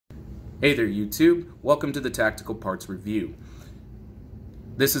Hey there YouTube, welcome to the Tactical Parts Review.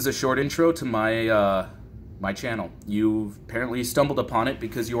 This is a short intro to my channel. You've apparently stumbled upon it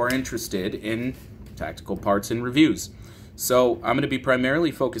because you are interested in tactical parts and reviews. So I'm going to be primarily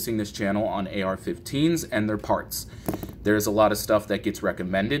focusing this channel on AR-15s and their parts. There's a lot of stuff that gets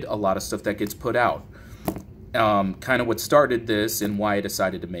recommended, a lot of stuff that gets put out. Kind of what started this and why I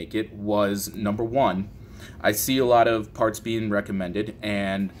decided to make it was, number one, I see a lot of parts being recommended,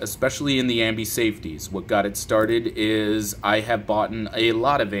 and especially in the ambi safeties. What got it started is I have bought a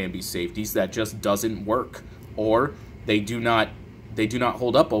lot of ambi safeties that just doesn't work, or they do not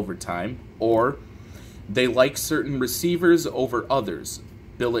hold up over time, or they like certain receivers over others.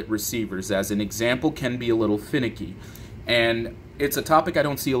 Billet receivers, as an example, can be a little finicky, and it's a topic I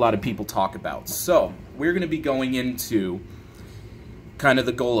don't see a lot of people talk about. So we're going to be going into kind of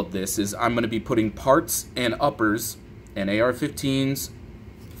the goal of this is I'm going to be putting parts and uppers and AR-15s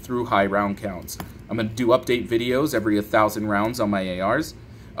through high round counts. I'm going to do update videos every 1,000 rounds on my ARs.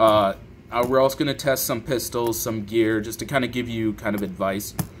 We're also going to test some pistols, some gear, just to kind of give you kind of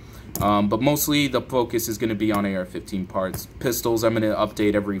advice. But mostly the focus is going to be on AR-15 parts. Pistols I'm going to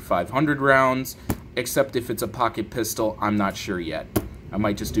update every 500 rounds, except if it's a pocket pistol, I'm not sure yet. I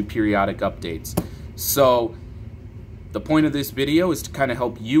might just do periodic updates. So the point of this video is to kind of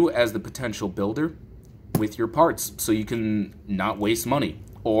help you as the potential builder with your parts so you can not waste money.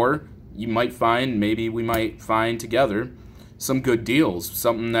 Or you might find, maybe we might find together some good deals,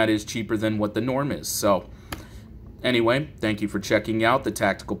 something that is cheaper than what the norm is. So anyway, thank you for checking out the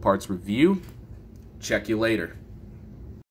Tactical Parts Review. Check you later.